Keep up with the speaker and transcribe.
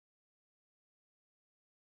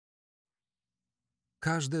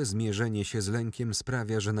Każde zmierzenie się z lękiem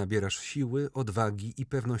sprawia, że nabierasz siły, odwagi i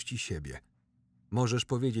pewności siebie. Możesz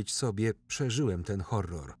powiedzieć sobie: przeżyłem ten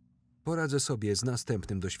horror. Poradzę sobie z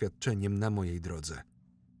następnym doświadczeniem na mojej drodze.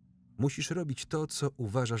 Musisz robić to, co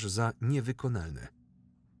uważasz za niewykonalne.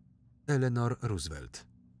 Eleanor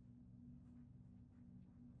Roosevelt.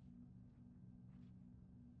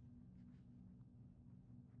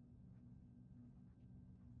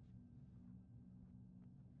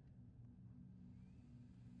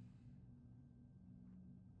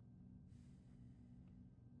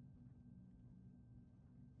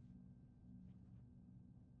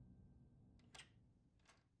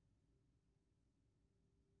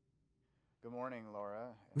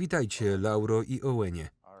 Witajcie, Lauro i Owenie.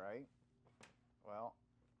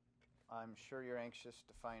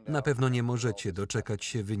 Na pewno nie możecie doczekać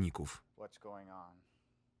się wyników.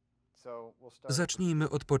 Zacznijmy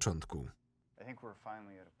od początku.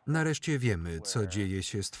 Nareszcie wiemy, co dzieje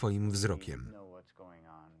się z twoim wzrokiem.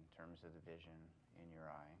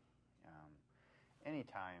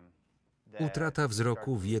 Utrata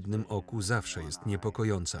wzroku w jednym oku zawsze jest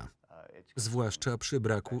niepokojąca, zwłaszcza przy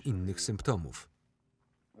braku innych symptomów.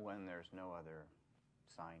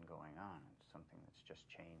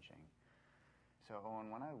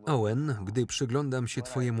 Owen, gdy przyglądam się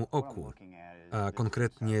twojemu oku, a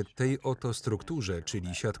konkretnie tej oto strukturze,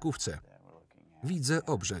 czyli siatkówce, widzę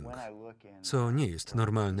obrzęk, co nie jest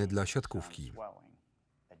normalne dla siatkówki.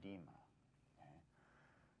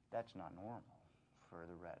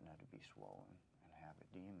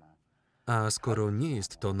 A skoro nie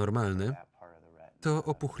jest to normalne, to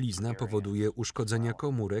opuchlizna powoduje uszkodzenia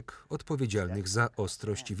komórek odpowiedzialnych za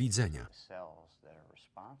ostrość widzenia.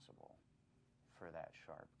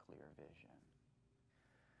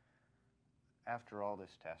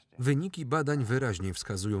 Wyniki badań wyraźnie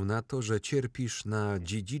wskazują na to, że cierpisz na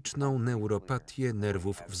dziedziczną neuropatię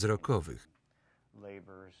nerwów wzrokowych.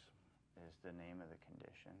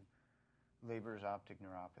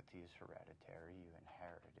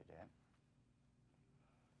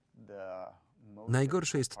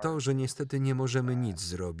 Najgorsze jest to, że niestety nie możemy nic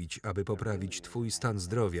zrobić, aby poprawić twój stan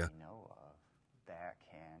zdrowia.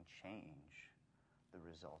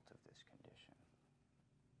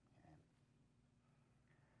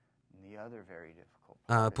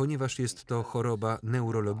 A ponieważ jest to choroba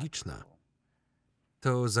neurologiczna,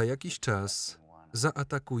 to za jakiś czas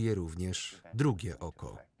zaatakuje również drugie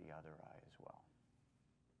oko.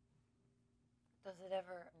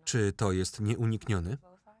 Czy to jest nieuniknione?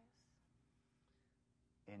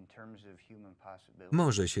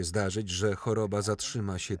 Może się zdarzyć, że choroba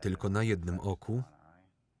zatrzyma się tylko na jednym oku,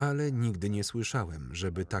 ale nigdy nie słyszałem,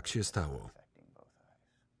 żeby tak się stało.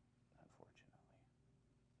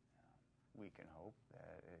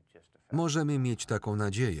 Możemy mieć taką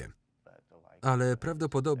nadzieję, ale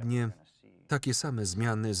prawdopodobnie takie same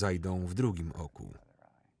zmiany zajdą w drugim oku.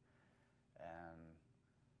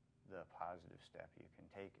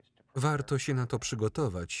 Warto się na to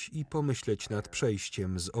przygotować i pomyśleć nad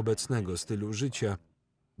przejściem z obecnego stylu życia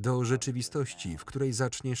do rzeczywistości, w której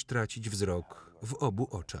zaczniesz tracić wzrok w obu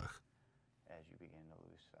oczach.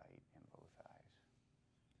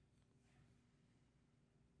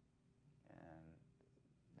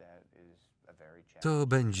 To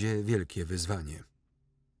będzie wielkie wyzwanie.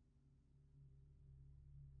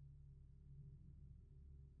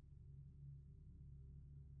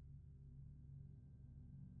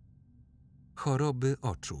 Choroby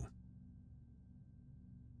oczu.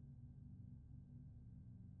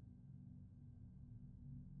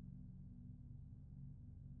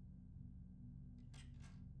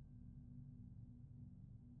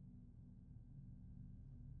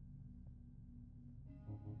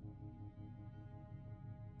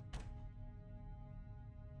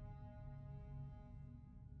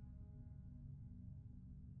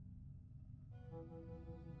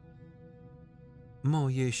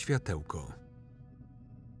 Moje światełko.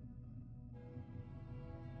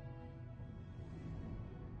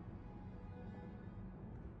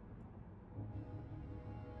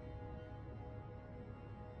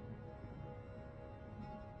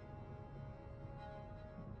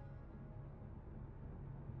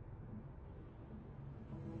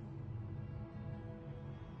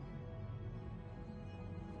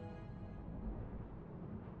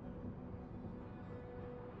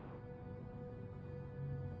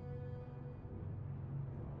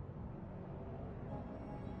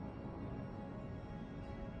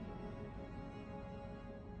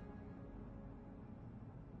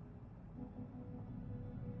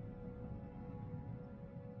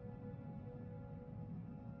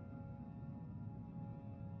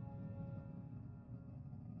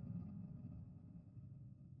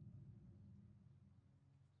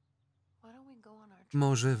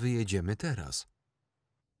 Może wyjedziemy teraz?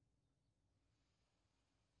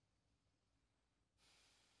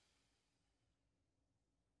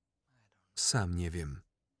 Sam nie wiem.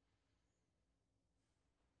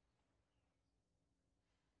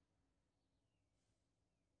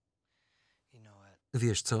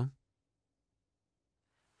 Wiesz co?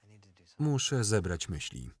 Muszę zebrać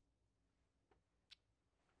myśli.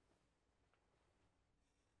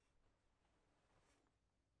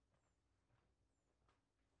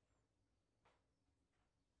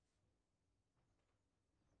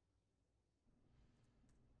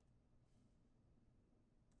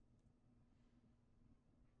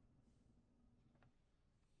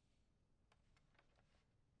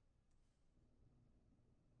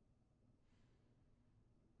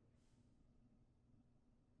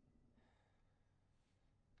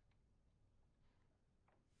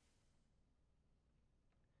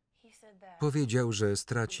 Powiedział, że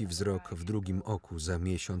straci wzrok w drugim oku za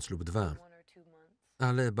miesiąc lub 2,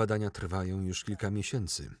 ale badania trwają już kilka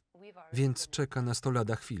miesięcy, więc czeka nas to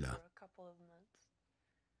lada chwila.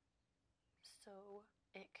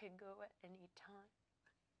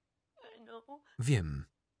 Wiem.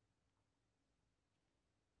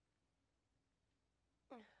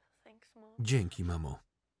 Dzięki, mamo.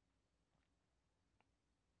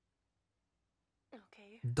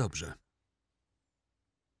 Dobrze.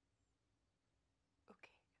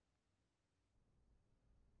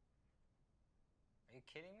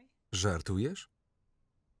 Żartujesz?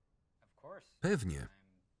 Pewnie.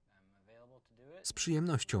 Z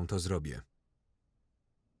przyjemnością to zrobię.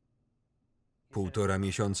 1,5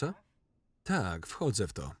 miesiąca? Tak, wchodzę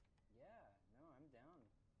w to.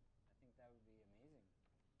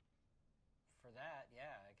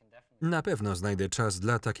 Na pewno znajdę czas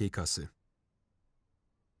dla takiej kasy.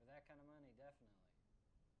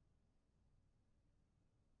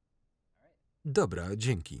 Dobra,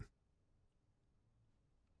 dzięki.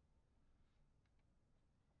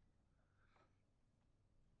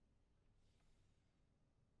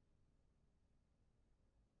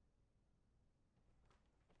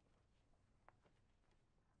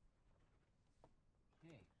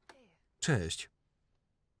 Cześć.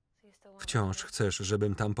 Wciąż chcesz,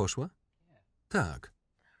 żebym tam poszła? Tak.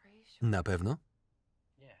 Na pewno?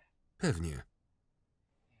 Pewnie.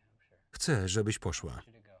 Chcę, żebyś poszła.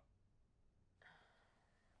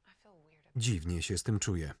 Dziwnie się z tym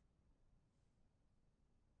czuję.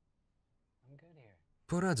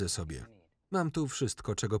 Poradzę sobie. Mam tu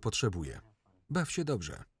wszystko, czego potrzebuję. Baw się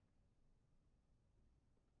dobrze.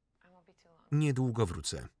 Niedługo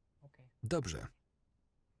wrócę. Dobrze.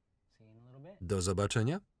 Do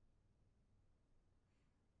zobaczenia?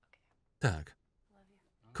 Tak.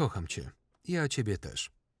 Kocham cię. Ja ciebie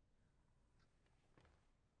też.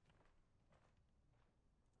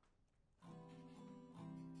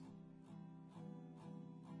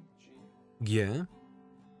 G.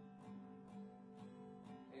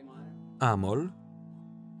 Amol.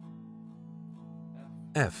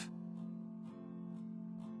 F.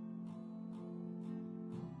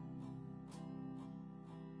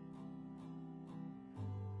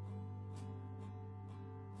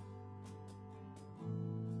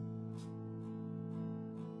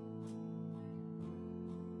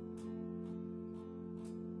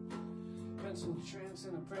 Pencil trance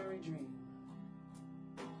in a prairie dream.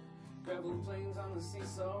 Gravel plains on the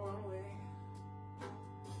seesaw runway.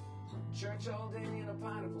 Church all day in a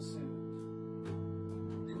pineapple suit.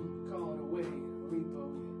 Call it away, repo,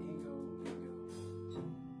 ego, ego.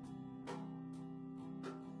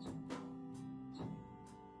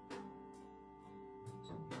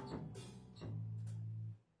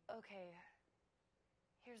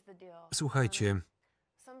 Słuchajcie,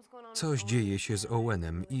 coś dzieje się z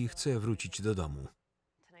Owenem i chcę wrócić do domu.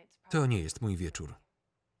 To nie jest mój wieczór.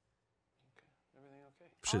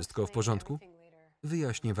 Wszystko w porządku?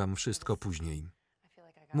 Wyjaśnię wam wszystko później.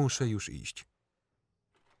 Muszę już iść.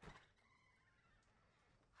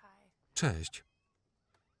 Cześć.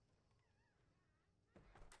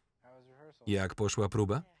 Jak poszła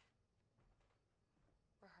próba?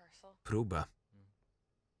 Próba.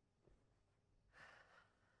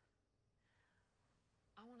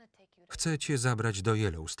 Chcę cię zabrać do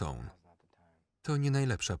Yellowstone. To nie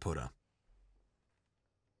najlepsza pora.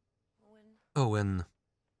 Owen,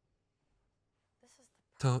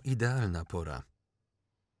 to idealna pora.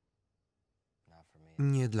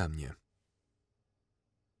 Nie dla mnie.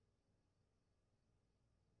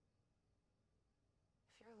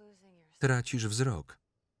 Tracisz wzrok.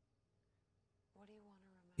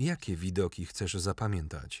 Jakie widoki chcesz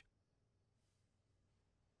zapamiętać?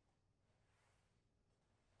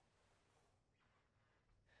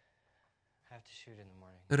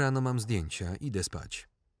 Rano mam zdjęcia, idę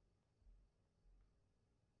spać.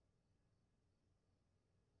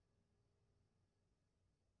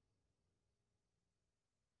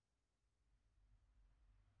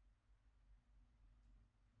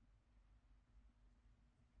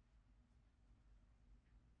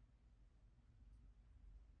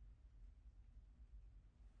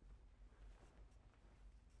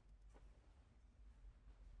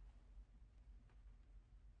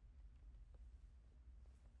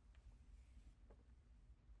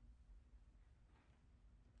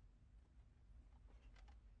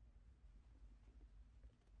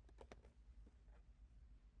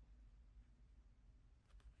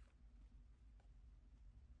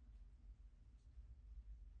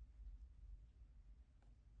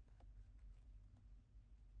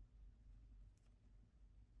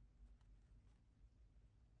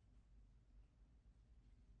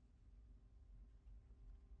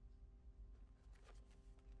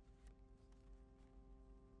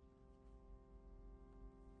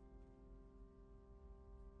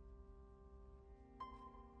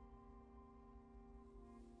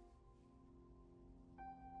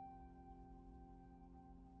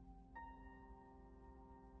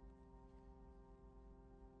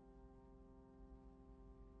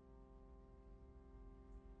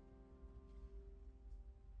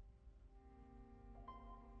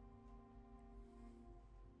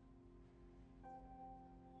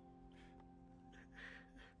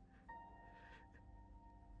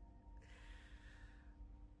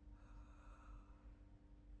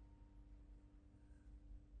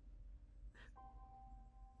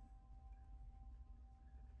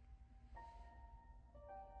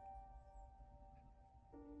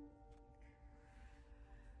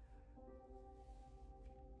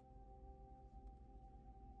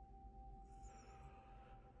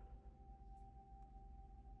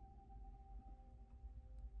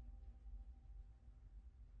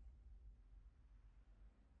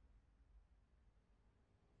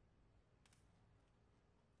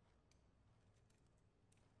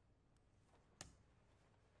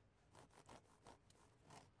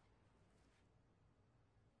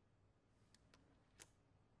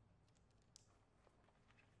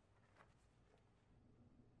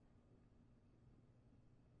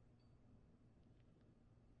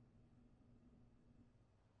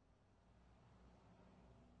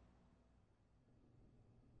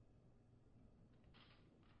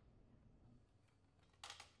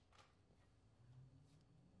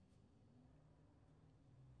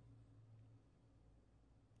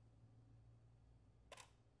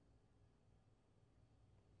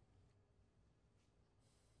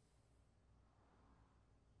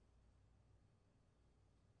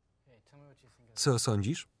 Co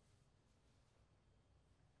sądzisz?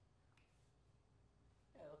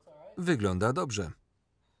 Wygląda dobrze.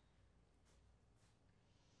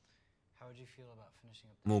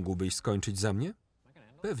 Mógłbyś skończyć za mnie?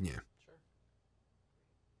 Pewnie.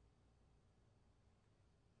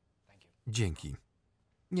 Dzięki.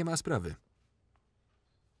 Nie ma sprawy.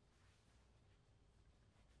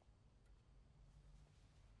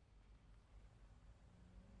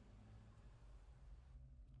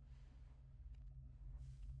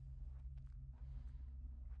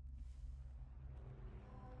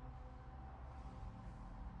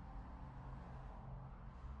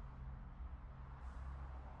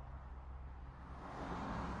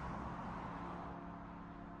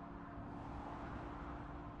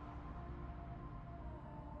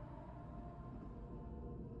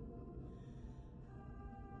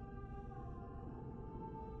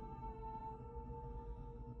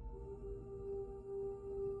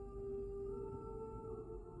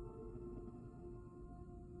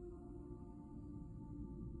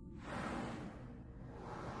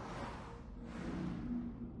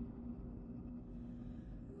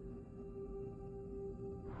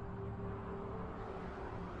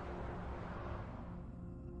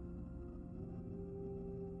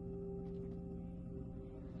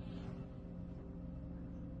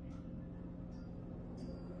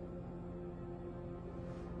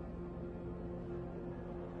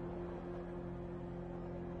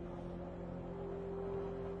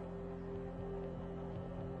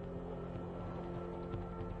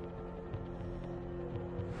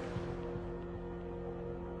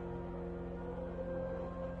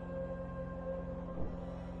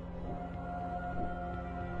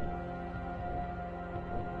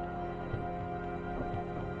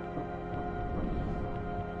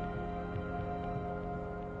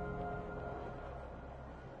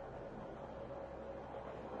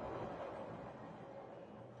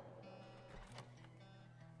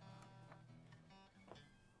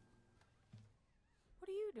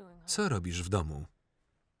 Co robisz w domu?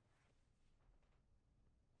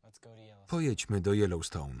 Pojedźmy do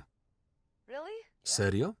Yellowstone.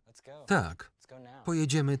 Serio? Tak.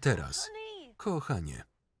 Pojedziemy teraz. Kochanie.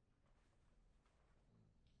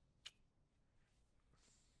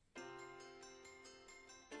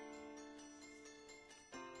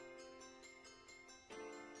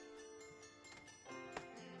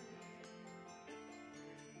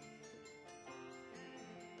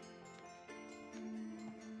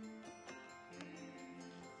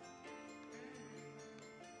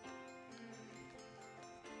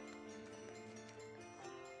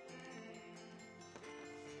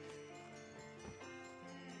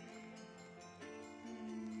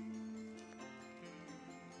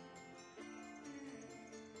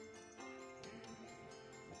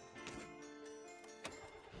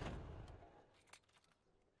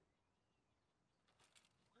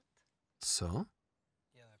 Co?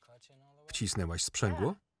 Wcisnęłaś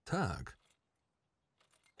sprzęgło? Tak.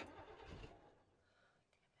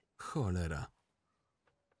 Cholera.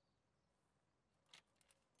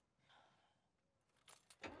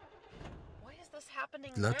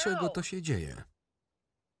 Dlaczego to się dzieje?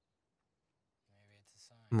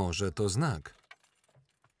 Może to znak.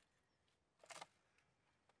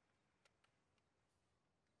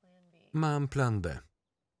 Mam plan B.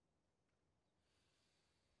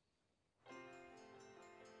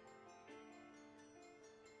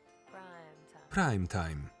 Prime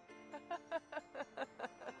time.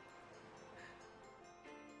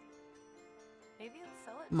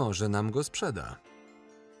 Może nam go sprzeda.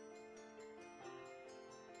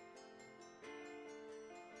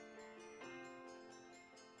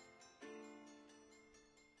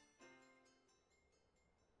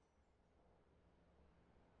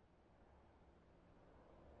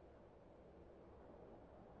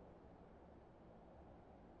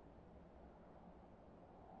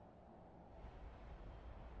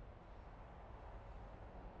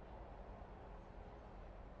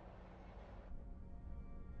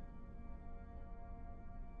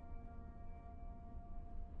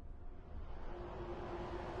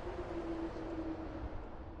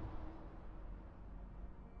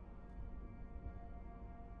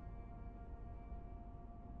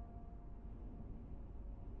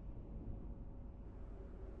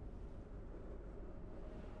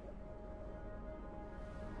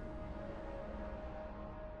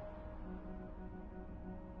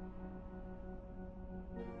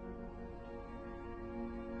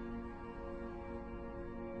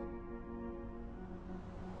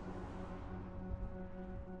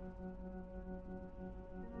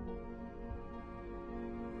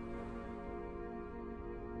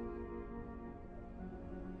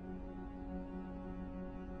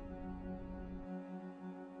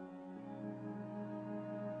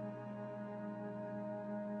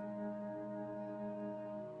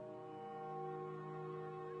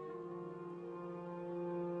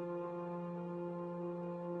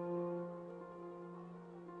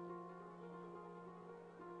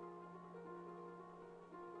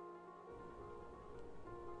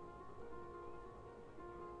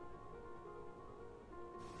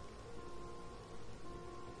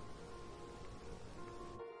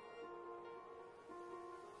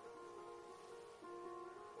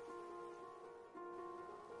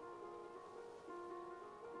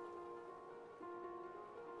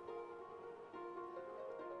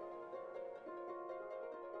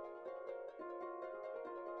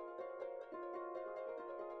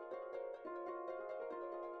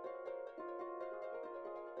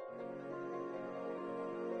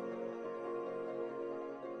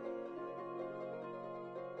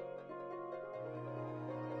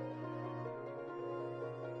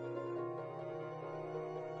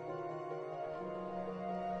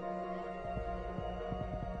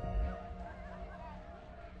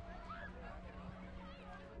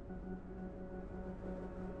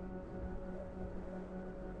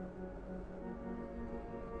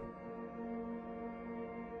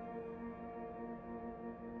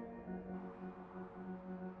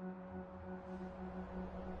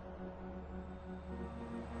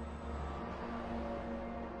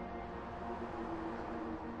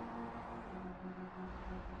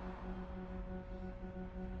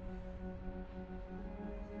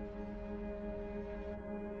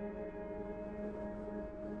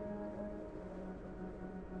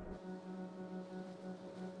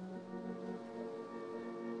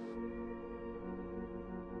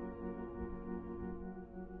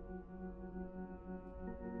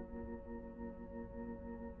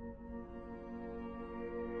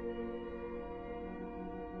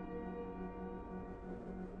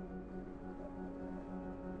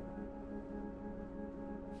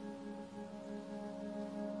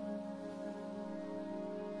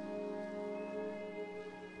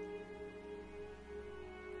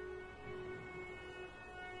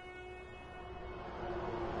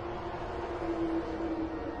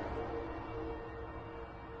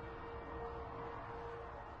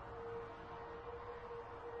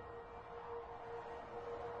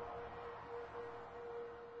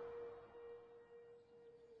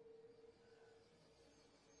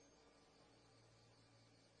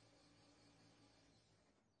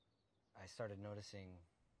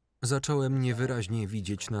 Zacząłem niewyraźnie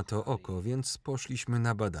widzieć na to oko, więc poszliśmy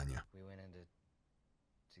na badania.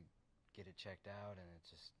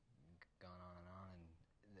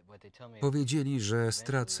 Powiedzieli, że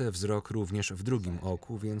stracę wzrok również w drugim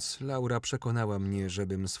oku, więc Laura przekonała mnie,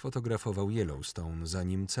 żebym sfotografował Yellowstone,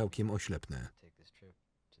 zanim całkiem oślepnę.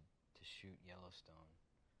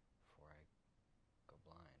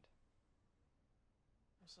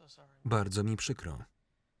 Bardzo mi przykro.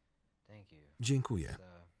 Dziękuję.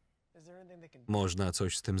 Można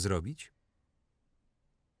coś z tym zrobić?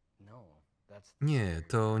 Nie,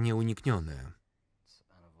 to nieuniknione,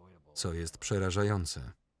 co jest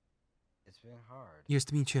przerażające.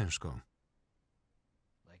 Jest mi ciężko.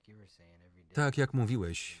 Tak jak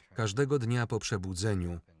mówiłeś, każdego dnia po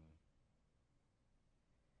przebudzeniu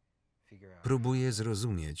próbuję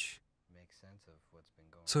zrozumieć,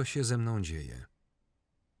 co się ze mną dzieje.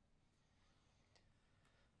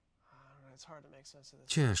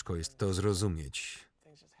 Ciężko jest to zrozumieć.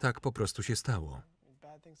 Tak po prostu się stało.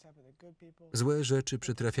 Złe rzeczy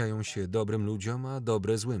przytrafiają się dobrym ludziom, a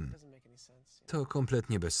dobre złym. To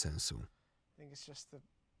kompletnie bez sensu.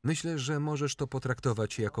 Myślę, że możesz to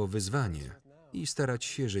potraktować jako wyzwanie i starać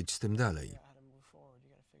się żyć z tym dalej.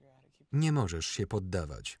 Nie możesz się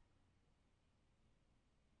poddawać.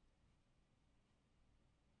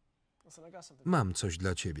 Mam coś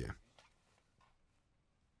dla ciebie.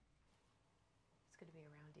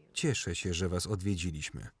 Cieszę się, że was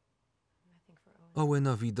odwiedziliśmy.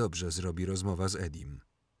 Owenowi dobrze zrobi rozmowa z Edim.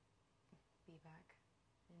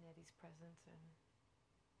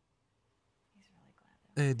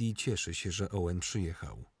 Eddie cieszy się, że Owen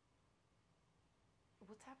przyjechał.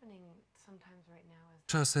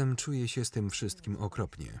 Czasem czuję się z tym wszystkim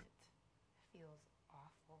okropnie.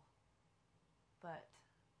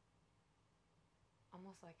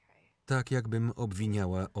 Tak jakbym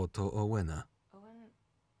obwiniała o to Owena.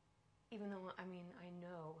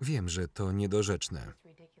 Wiem, że to niedorzeczne.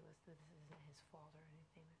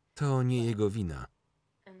 To nie jego wina.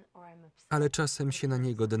 Ale czasem się na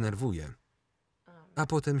niego denerwuję, a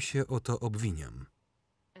potem się o to obwiniam.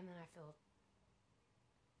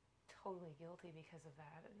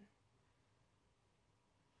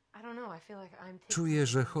 Czuję,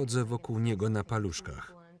 że chodzę wokół niego na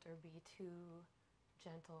paluszkach.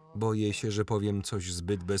 Boję się, że powiem coś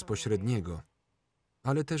zbyt bezpośredniego,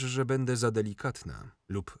 ale też, że będę za delikatna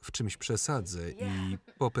lub w czymś przesadzę i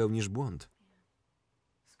popełnisz błąd.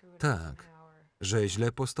 Tak, że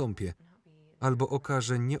źle postąpię albo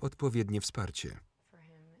okażę nieodpowiednie wsparcie.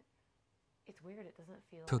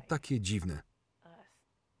 To takie dziwne.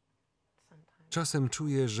 Czasem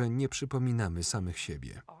czuję, że nie przypominamy samych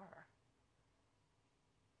siebie.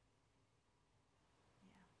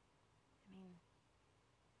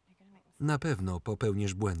 Na pewno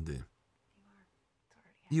popełnisz błędy.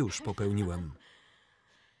 Już popełniłam.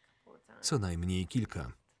 Co najmniej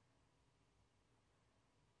kilka.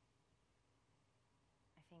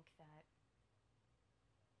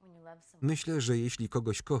 Myślę, że jeśli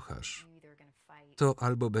kogoś kochasz, to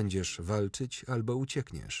albo będziesz walczyć, albo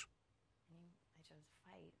uciekniesz.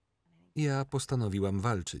 Ja postanowiłam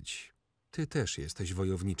walczyć. Ty też jesteś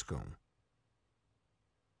wojowniczką.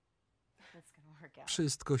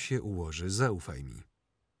 Wszystko się ułoży, zaufaj mi.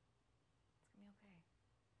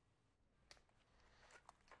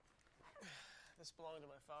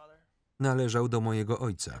 Należał do mojego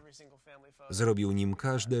ojca. Zrobił nim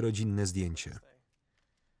każde rodzinne zdjęcie.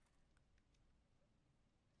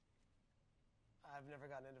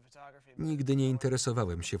 Nigdy nie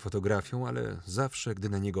interesowałem się fotografią, ale zawsze, gdy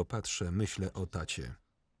na niego patrzę, myślę o tacie.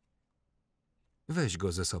 Weź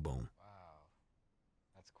go ze sobą.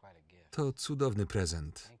 To cudowny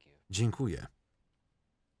prezent. Dziękuję.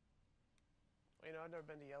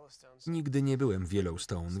 Nigdy nie byłem w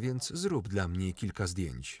Yellowstone, więc zrób dla mnie kilka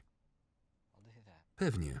zdjęć.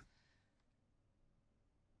 Pewnie.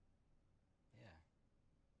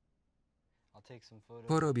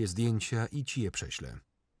 Porobię zdjęcia i ci je prześlę.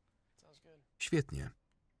 Świetnie.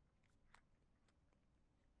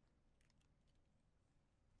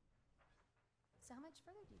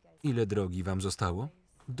 Ile drogi wam zostało?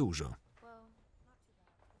 Dużo.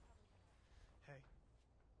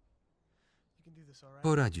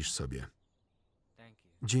 Poradzisz sobie.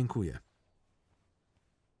 Dziękuję.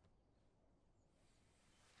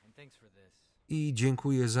 I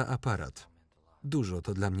dziękuję za aparat. Dużo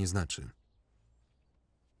to dla mnie znaczy.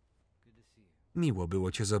 Miło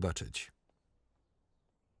było cię zobaczyć.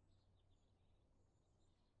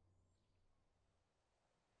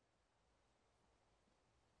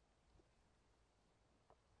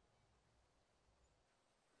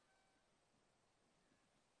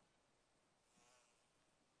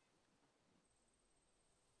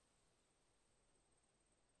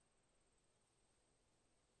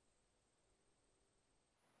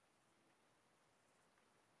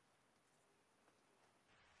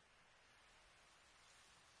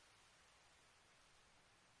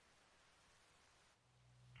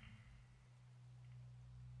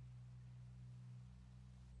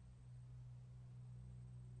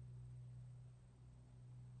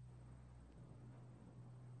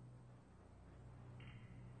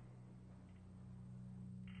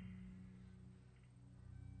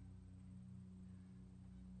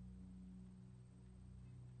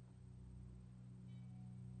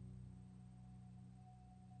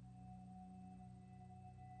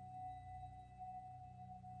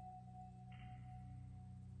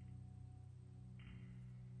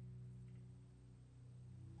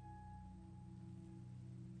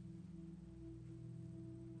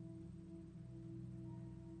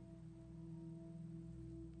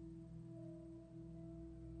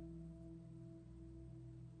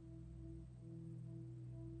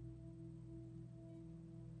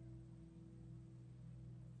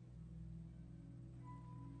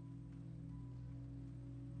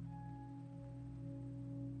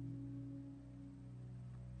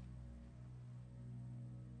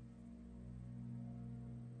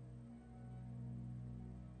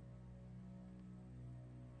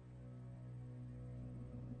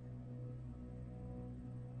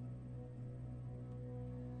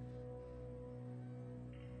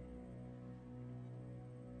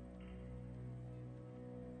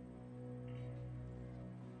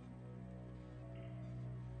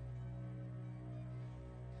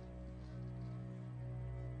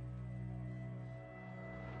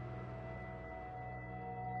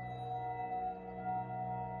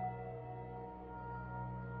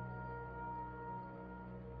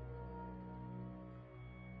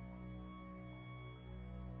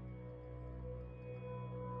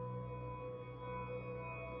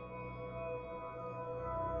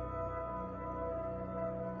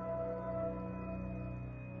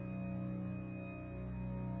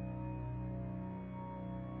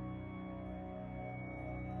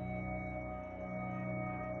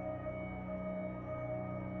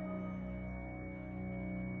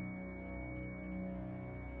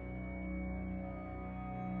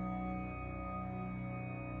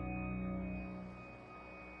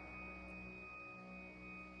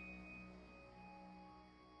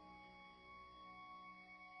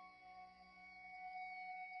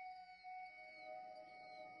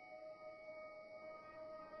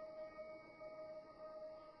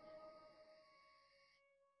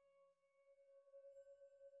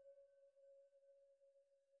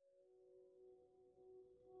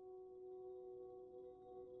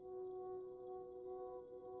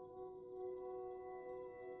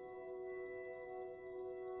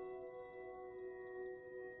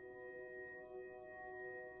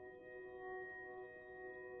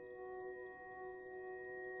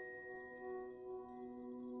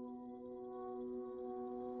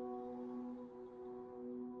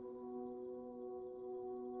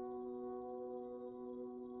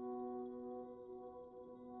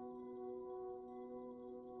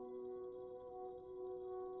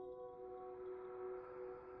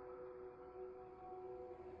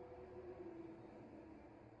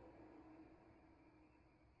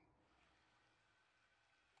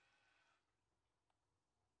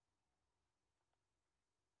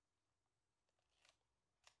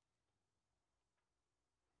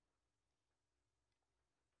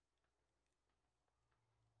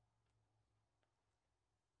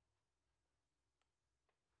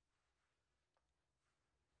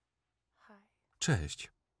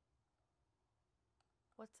 Cześć.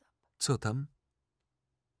 What's up? Co tam?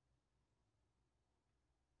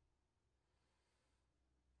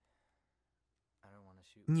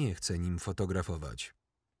 Nie chcę nim fotografować.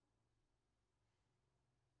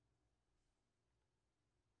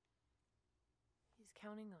 He's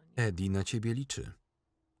counting on you. Eddie na ciebie liczy.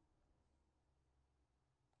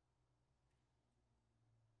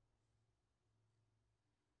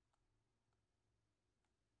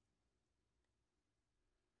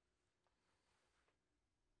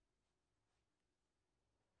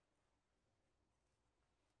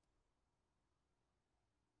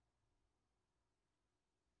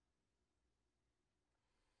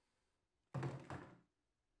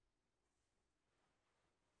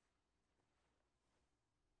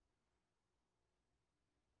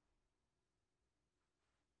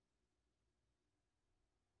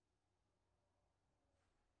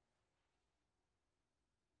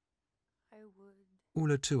 I would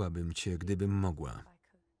Uleczyłabym cię, gdybym mogła. if I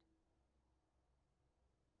could.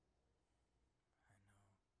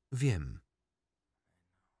 Wiem.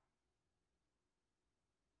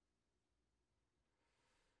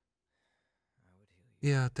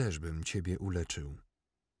 Ja też bym ciebie uleczył.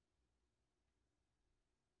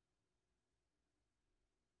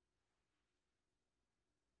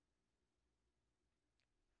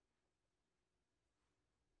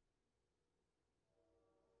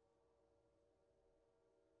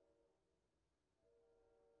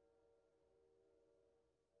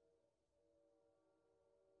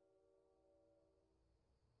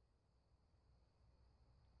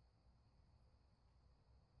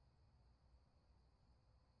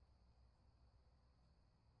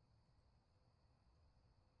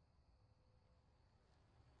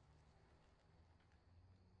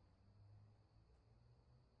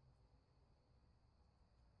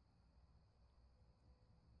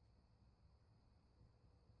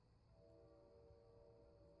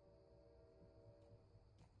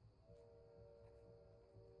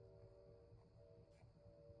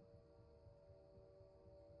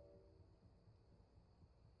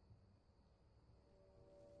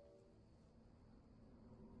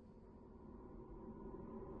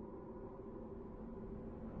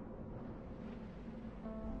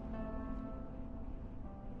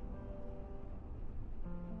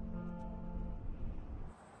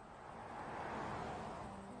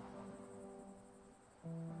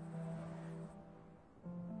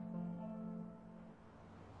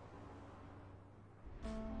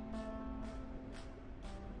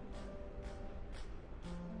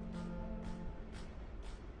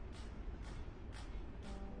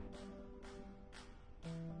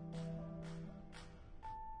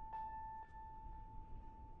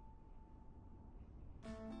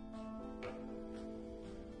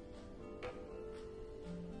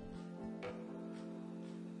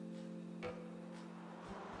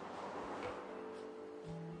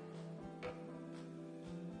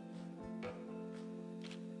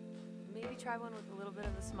 Maybe try one with a little bit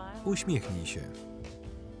of a smile. Uśmiechnij się.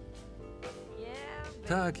 Yeah, baby.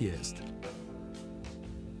 Tak jest.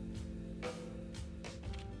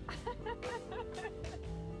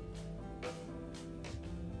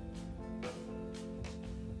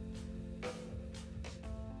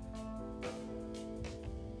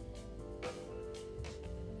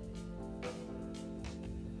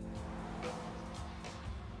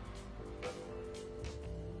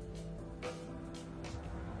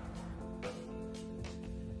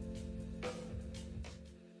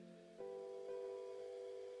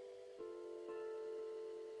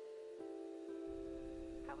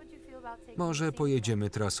 How would you feel about taking Może the pojedziemy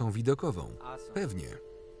trasą widokową. Pewnie.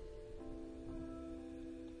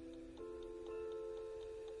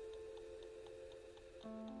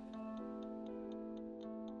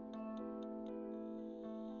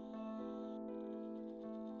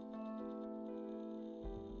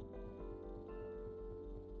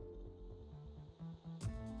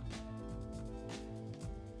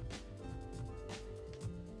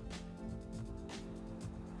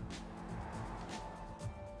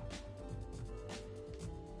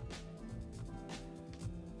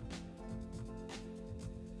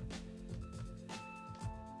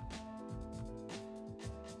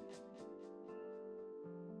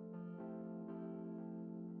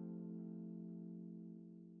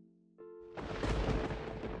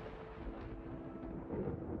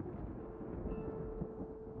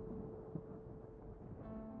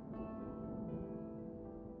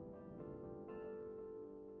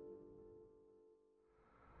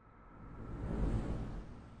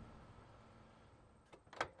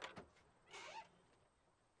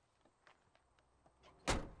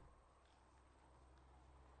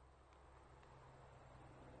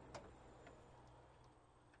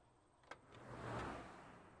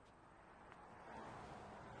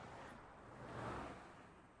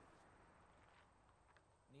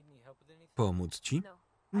 Pomóc ci?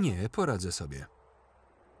 No. Nie, poradzę sobie.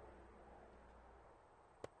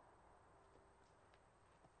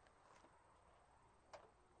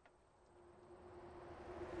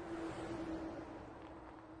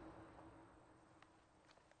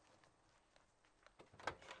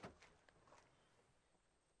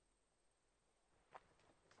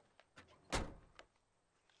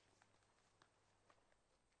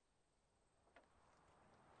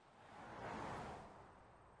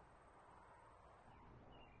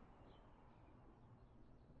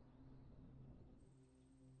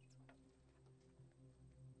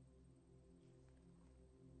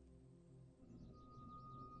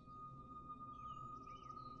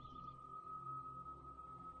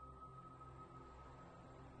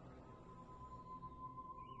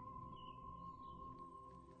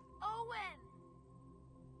 Owen!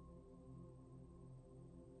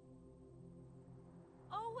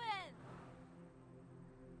 Owen!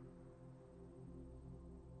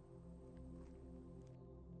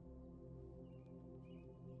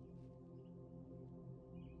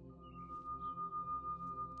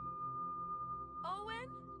 Owen?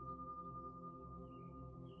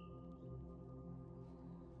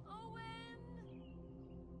 Owen!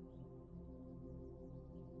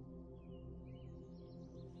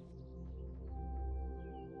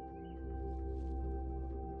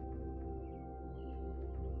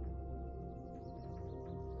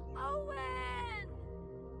 Owen!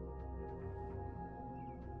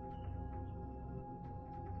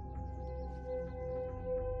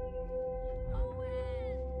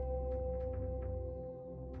 Owen!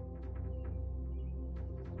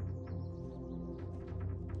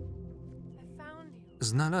 I found you.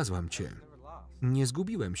 Znalazłam cię. Nie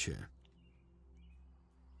zgubiłem się.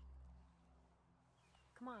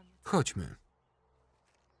 Come on. Chodźmy.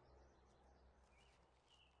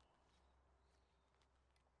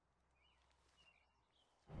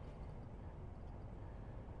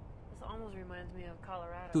 This almost reminds me of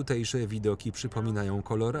Colorado. Tutejsze widoki przypominają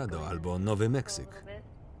Colorado albo Nowy Meksyk.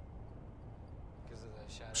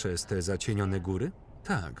 Przez te zacienione góry?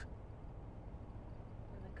 Tak.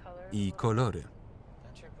 I kolory.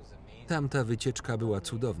 Tamta wycieczka była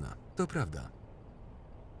cudowna. To prawda.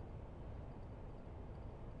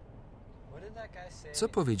 Co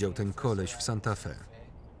powiedział ten koleś w Santa Fe?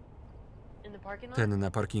 Ten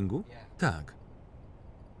na parkingu? Tak.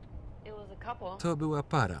 To była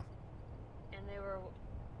para.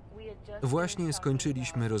 Właśnie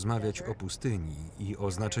skończyliśmy rozmawiać o pustyni i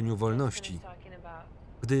o znaczeniu wolności,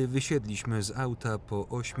 gdy wysiedliśmy z auta po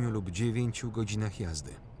 8 lub 9 godzinach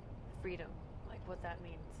jazdy.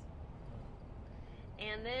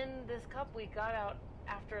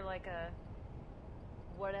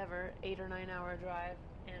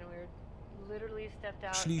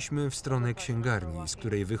 Szliśmy w stronę księgarni, z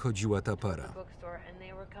której wychodziła ta para.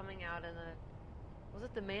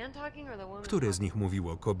 Które z nich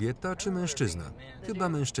mówiło, kobieta czy mężczyzna? Chyba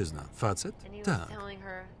mężczyzna. Facet? Tak.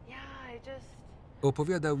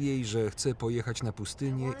 Opowiadał jej, że chce pojechać na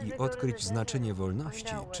pustynię i odkryć znaczenie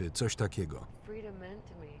wolności, czy coś takiego.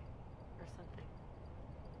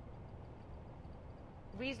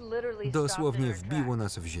 Dosłownie wbiło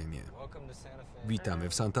nas w ziemię. Witamy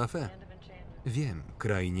w Santa Fe. Wiem,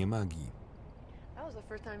 krainie magii.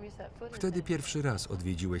 Wtedy pierwszy raz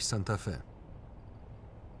odwiedziłeś Santa Fe.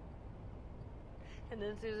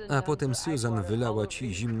 A potem Susan wylała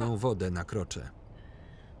ci zimną wodę na krocze.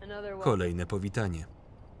 Kolejne powitanie.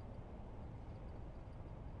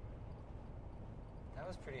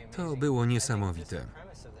 To było niesamowite.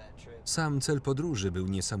 Sam cel podróży był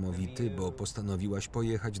niesamowity, bo postanowiłaś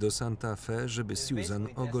pojechać do Santa Fe, żeby Susan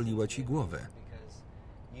ogoliła ci głowę.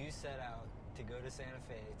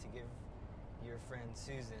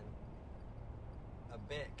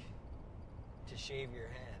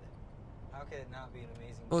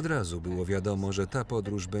 Od razu było wiadomo, że ta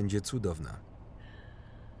podróż będzie cudowna.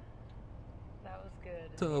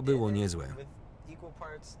 To było niezłe.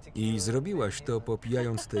 I zrobiłaś to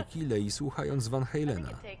popijając tequilę i słuchając Van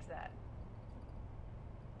Halena.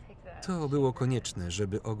 To było konieczne,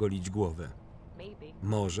 żeby ogolić głowę.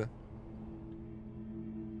 Może.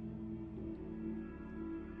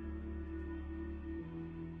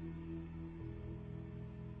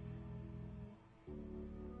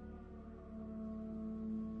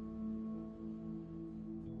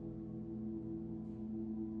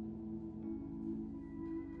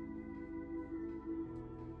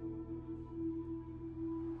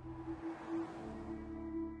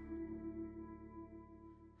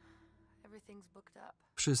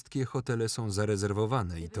 Wszystkie hotele są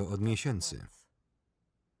zarezerwowane i to od miesięcy.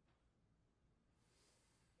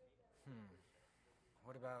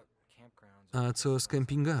 A co z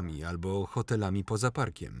kempingami albo hotelami poza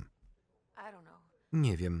parkiem?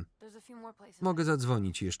 Nie wiem. Mogę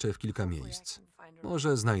zadzwonić jeszcze w kilka miejsc.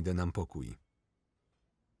 Może znajdę nam pokój.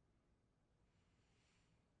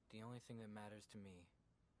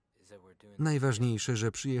 Najważniejsze,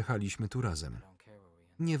 że przyjechaliśmy tu razem.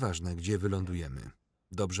 Nieważne, gdzie wylądujemy.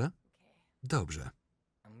 Dobrze? Dobrze.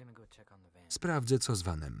 Sprawdzę, co z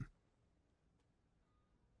vanem.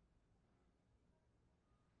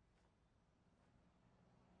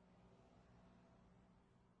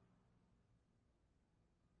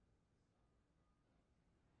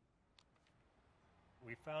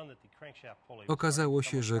 Okazało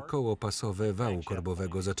się, że koło pasowe wału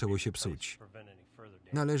korbowego zaczęło się psuć.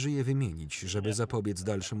 Należy je wymienić, żeby zapobiec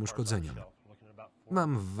dalszym uszkodzeniom.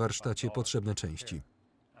 Mam w warsztacie potrzebne części.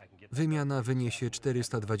 Wymiana wyniesie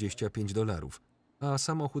 $425, a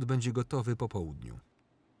samochód będzie gotowy po południu.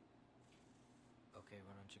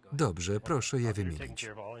 Dobrze, proszę je wymienić.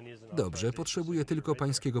 Dobrze, potrzebuję tylko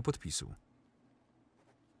pańskiego podpisu.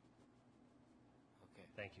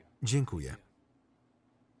 Dziękuję.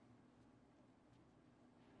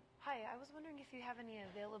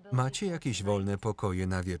 Macie jakieś wolne pokoje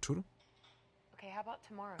na wieczór?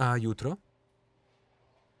 A jutro?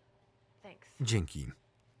 Dzięki.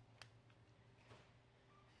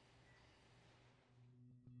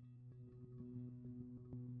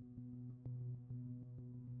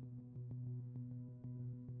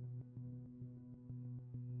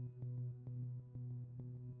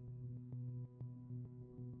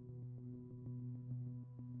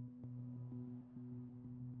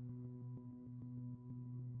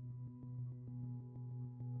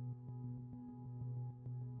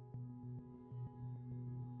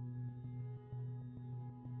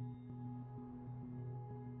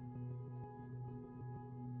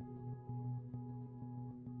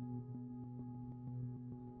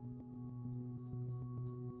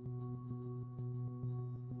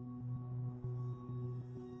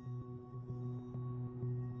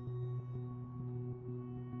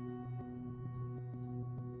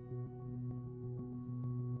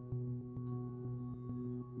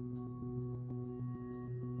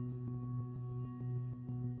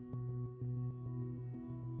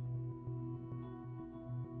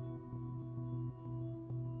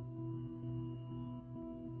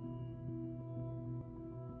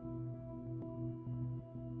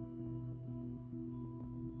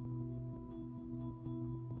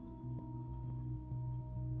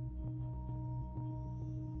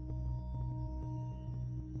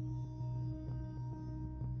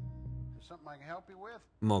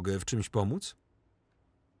 Mogę w czymś pomóc?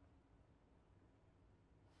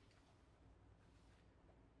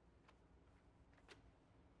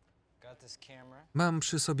 Mam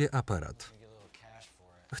przy sobie aparat.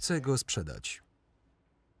 Chcę go sprzedać.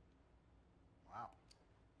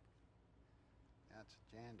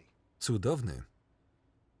 Cudowny.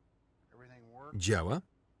 Działa?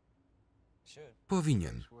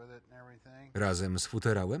 Powinien. Razem z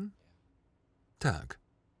futerałem? Tak.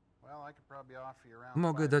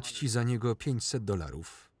 Mogę dać ci za niego $500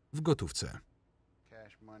 w gotówce.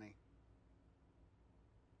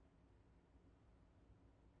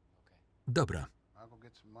 Dobra.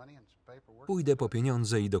 Pójdę po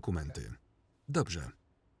pieniądze i dokumenty. Dobrze.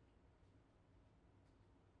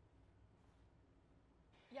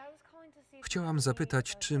 Chciałam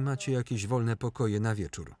zapytać, czy macie jakieś wolne pokoje na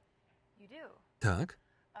wieczór? Tak?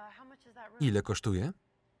 Ile kosztuje?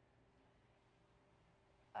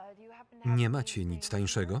 Nie macie nic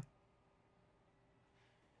tańszego?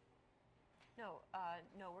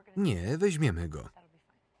 Nie, weźmiemy go.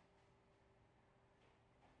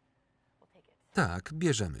 Tak,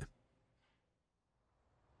 bierzemy.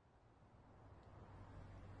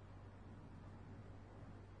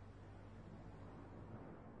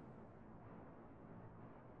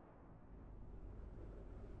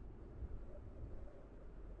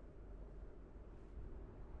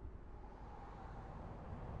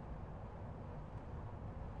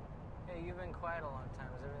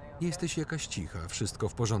 Jesteś jakaś cicha. Wszystko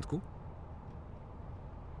w porządku?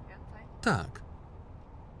 Tak.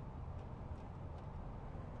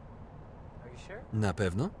 Na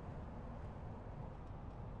pewno?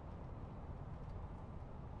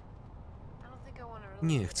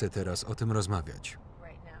 Nie chcę teraz o tym rozmawiać.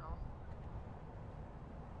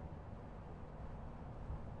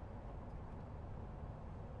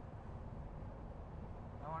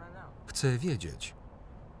 Chcę wiedzieć.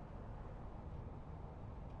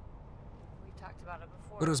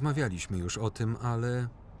 Rozmawialiśmy już o tym, ale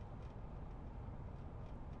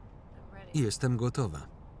jestem gotowa.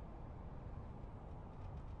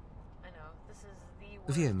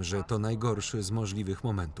 Wiem, że to najgorszy z możliwych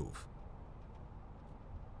momentów.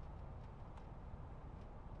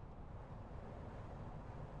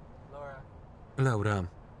 Laura,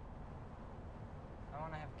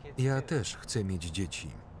 ja też chcę mieć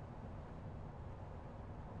dzieci.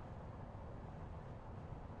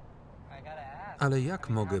 Ale jak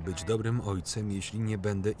mogę być dobrym ojcem, jeśli nie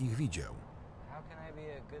będę ich widział?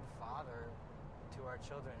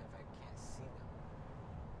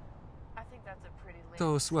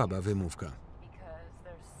 To słaba wymówka.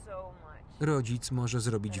 Rodzic może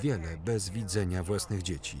zrobić wiele bez widzenia własnych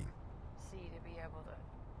dzieci.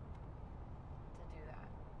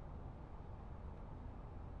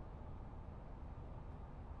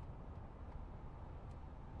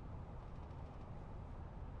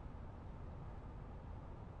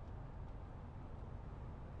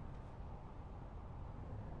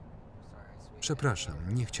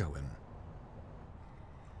 Przepraszam, nie chciałem.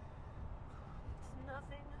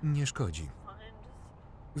 Nie szkodzi.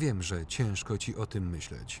 Wiem, że ciężko ci o tym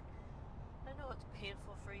myśleć.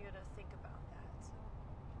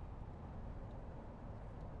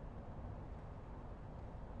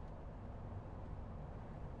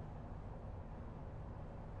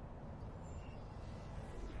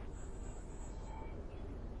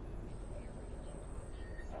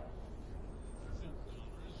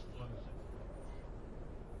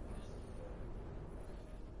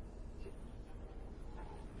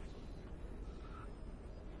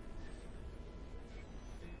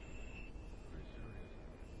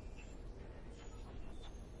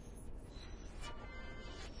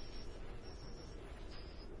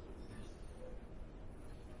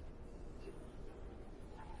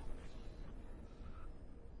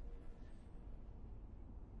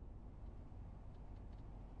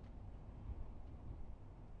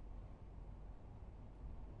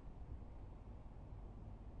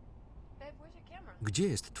 Gdzie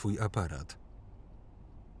jest twój aparat?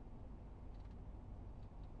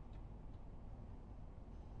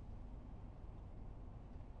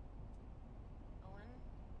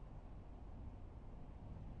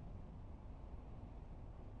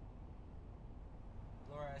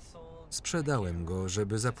 Sprzedałem go,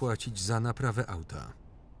 żeby zapłacić za naprawę auta.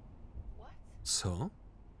 Co?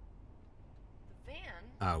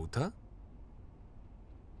 Auta?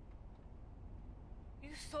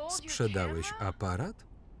 Sprzedałeś aparat?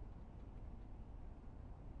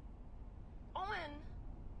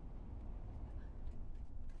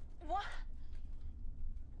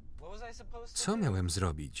 Co miałem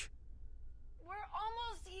zrobić?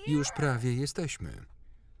 Już prawie jesteśmy.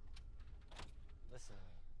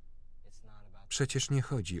 Przecież nie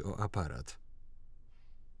chodzi o aparat.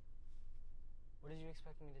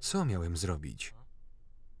 Co miałem zrobić?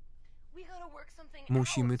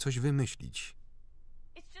 Musimy coś wymyślić.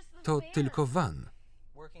 To tylko van.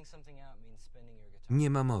 Nie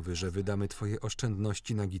ma mowy, że wydamy twoje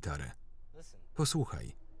oszczędności na gitarę.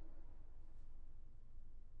 Posłuchaj.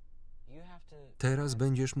 Teraz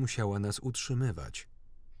będziesz musiała nas utrzymywać.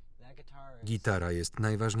 Gitara jest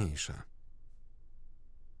najważniejsza.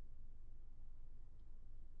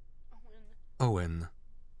 Owen,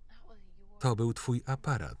 to był twój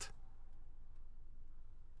aparat.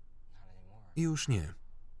 Już nie.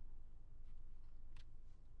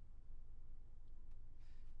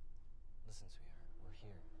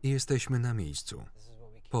 Jesteśmy na miejscu.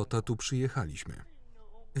 Po to tu przyjechaliśmy.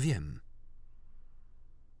 Wiem.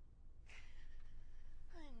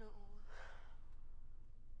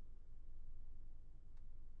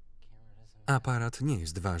 Aparat nie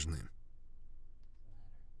jest ważny.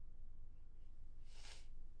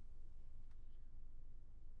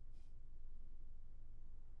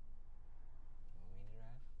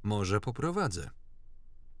 Może poprowadzę.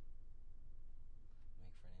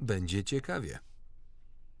 Będzie ciekawie.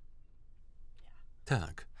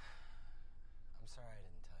 Tak.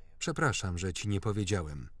 Przepraszam, że ci nie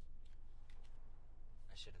powiedziałem.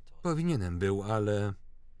 Powinienem był, ale...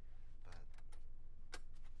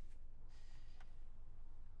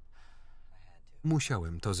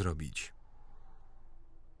 Musiałem to zrobić.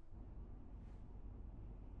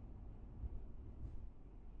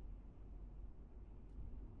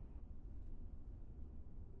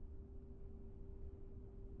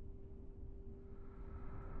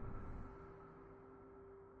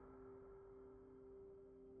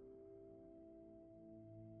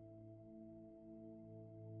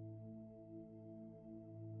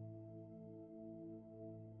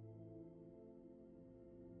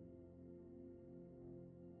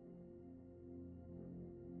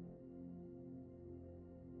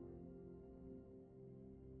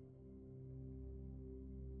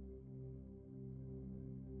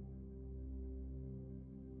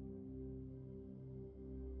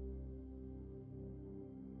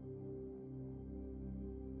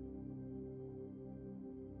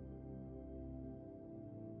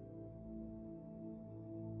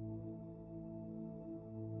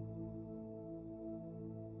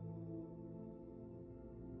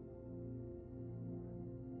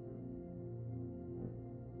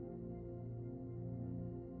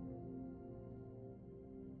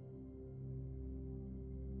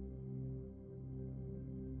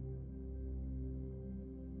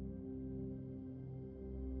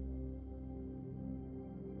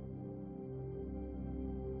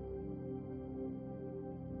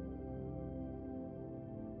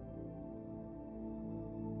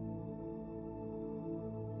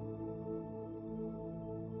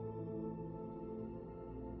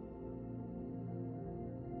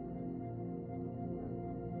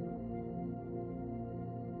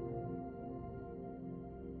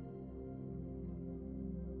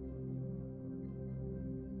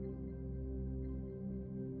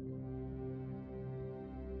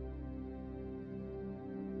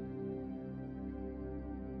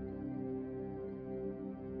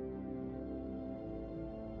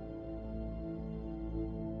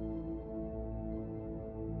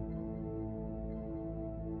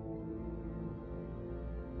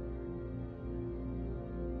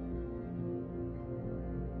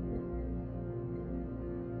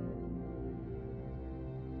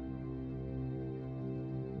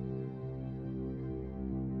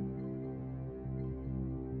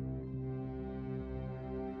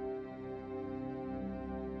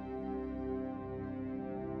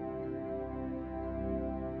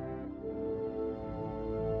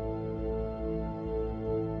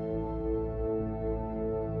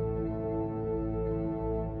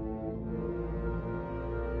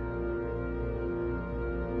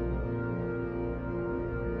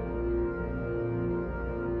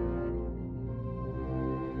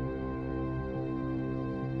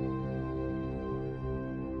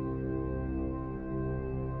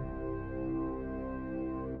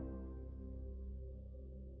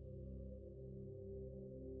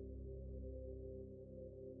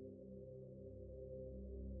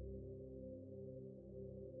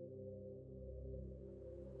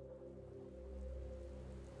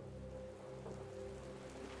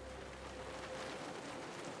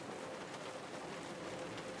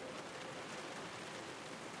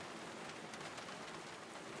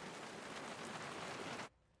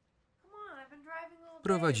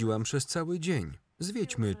 Prowadziłam przez cały dzień.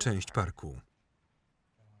 Zwiedźmy część parku.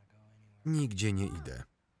 Nigdzie nie idę.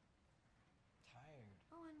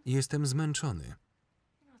 Jestem zmęczony.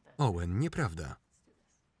 Owen, nieprawda.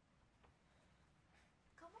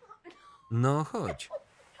 No chodź.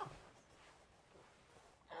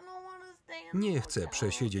 Nie chcę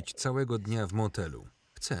przesiedzieć całego dnia w motelu.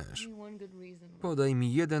 Chcesz? Podaj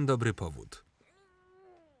mi jeden dobry powód.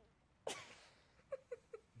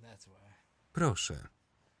 Proszę.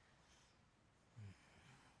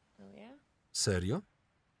 Serio?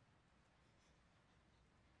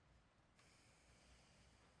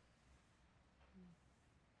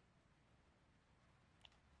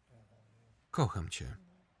 Kocham cię.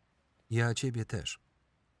 Ja ciebie też.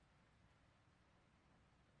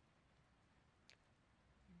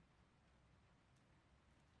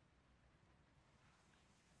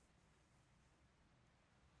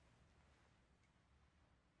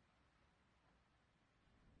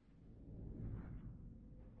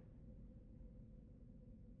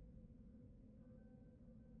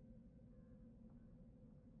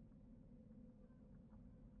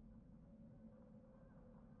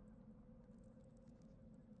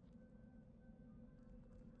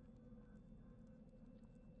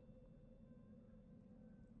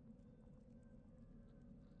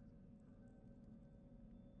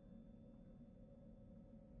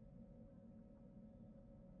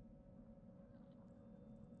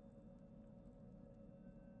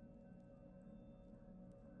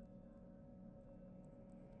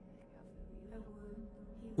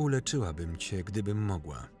 Uleczyłabym cię, gdybym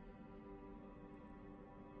mogła.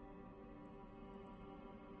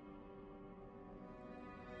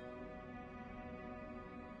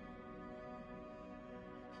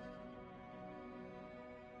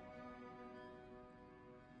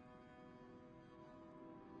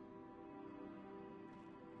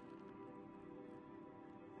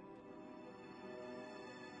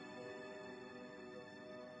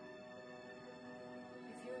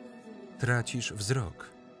 Tracisz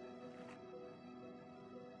wzrok.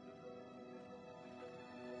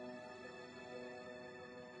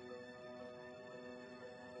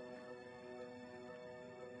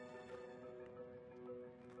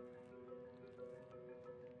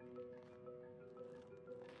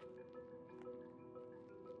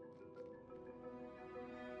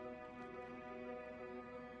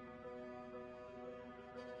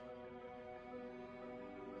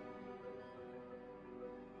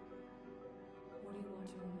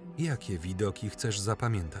 Jakie widoki chcesz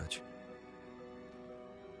zapamiętać?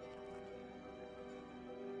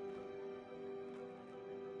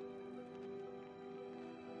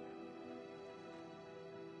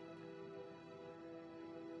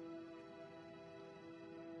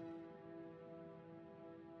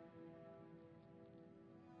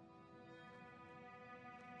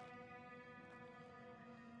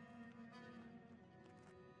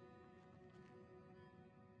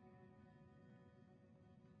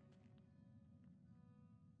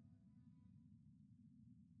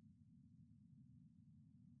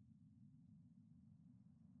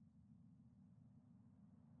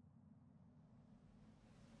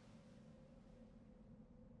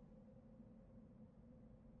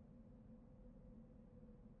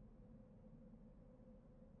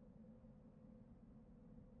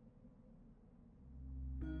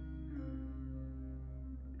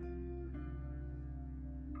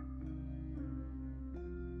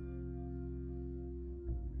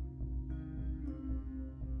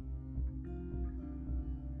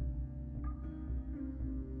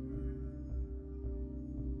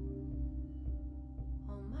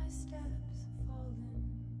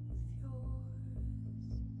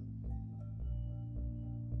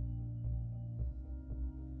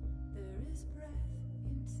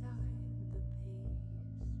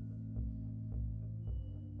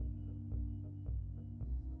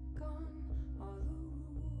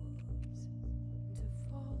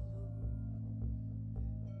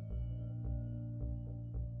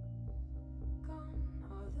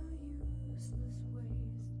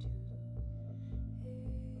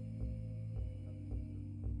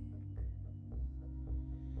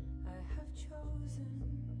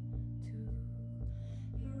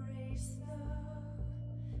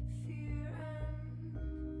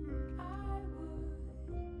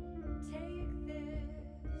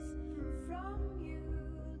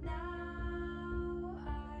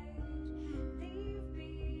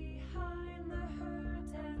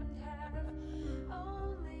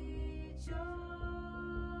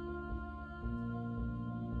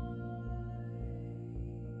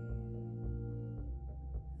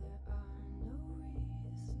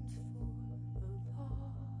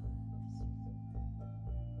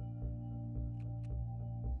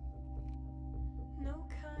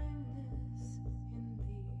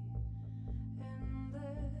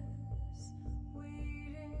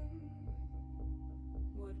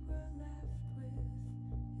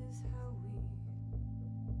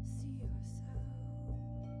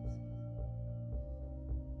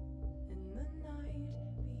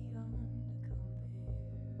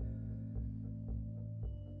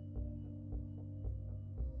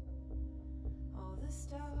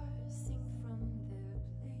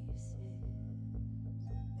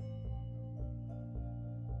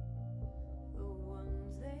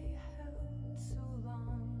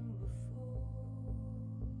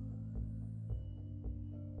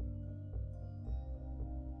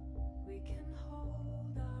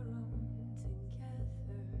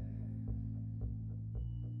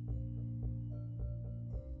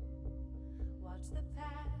 the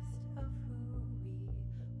past of who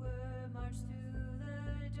we were, march through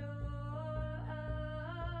the door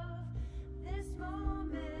of this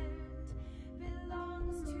moment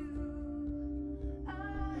belongs to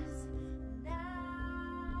us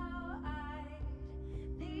now. I'd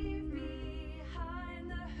leave behind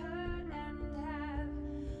the hurt and have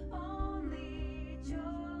only joy.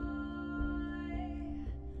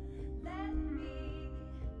 Let me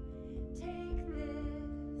take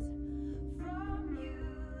this from you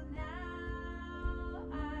now.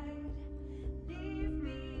 I'd leave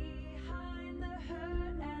behind the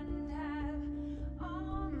hurt and have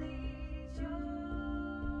only joy.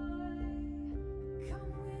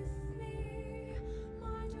 Come with me,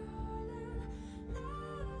 my darling,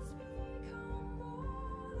 let us become more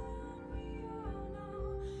than we are now.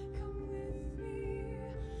 Come with me,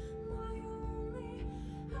 my only,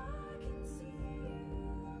 I can see you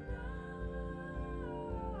now.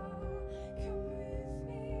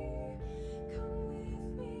 Come with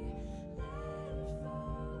me, let it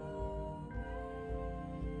fall away.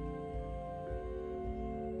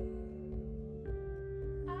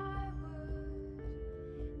 I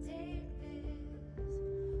would take this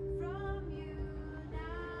from you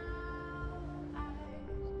now. I'd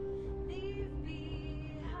leave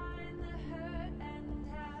behind the hurt and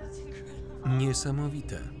have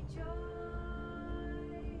Niesamowite. joy.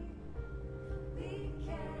 We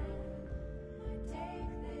can take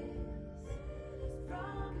this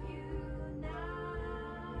from you now.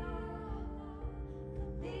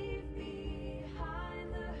 Leave behind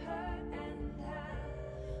the hurt and have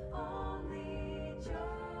only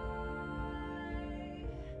joy.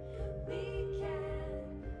 We can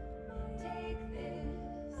take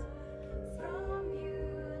this from you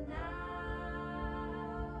now.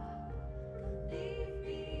 Leave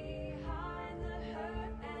behind the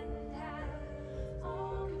hurt and have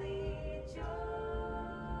only joy.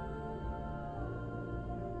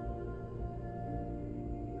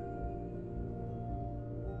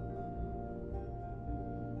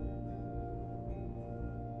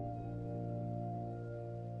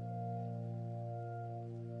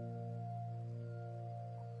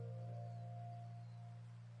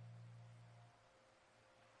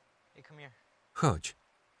 Hey, come here. Chodź.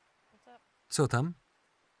 What's up? Co tam?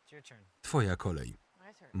 It's your turn. Twoja kolej.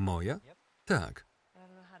 My turn. Moja? Yep. Tak, I don't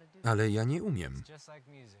know how to do this. ale ja nie umiem. It's just like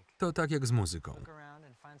music. To tak jak z muzyką. Look around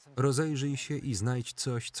and find some Rozejrzyj się i znajdź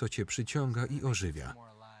coś, co cię przyciąga i ożywia. more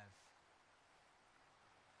alive.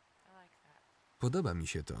 I like that. Podoba mi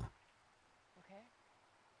się to. Okay.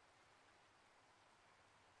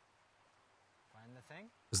 Find the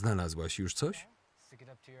thing. Znalazłaś już coś? Stick it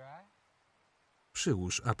up to your eye.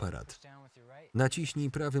 Przyłóż aparat. Push down with your right.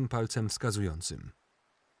 Naciśnij prawym palcem wskazującym.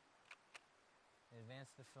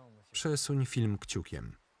 Advance the film with your Przesuń film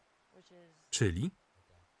kciukiem. Which is Czyli?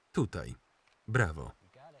 Tutaj. Brawo. You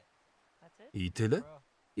got it. that's it? I tyle? Bro.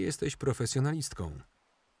 Jesteś profesjonalistką.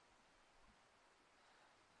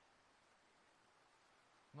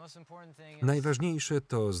 Most important thing is Najważniejsze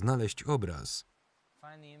to znaleźć obraz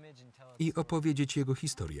find the image and tell its i story. opowiedzieć jego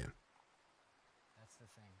historię. That's the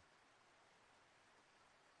thing.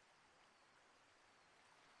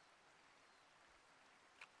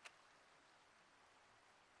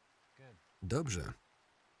 Good. Dobrze,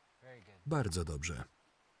 Very good. bardzo dobrze.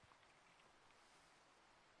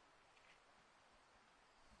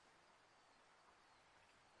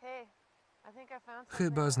 Hey, I think I found something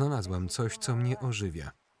Chyba that znalazłam makes me coś, feel co more mnie alive.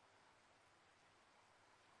 ożywia.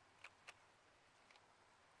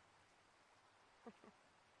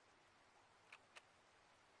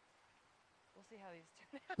 We'll see how these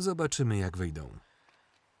turn out. Zobaczymy, jak wyjdą.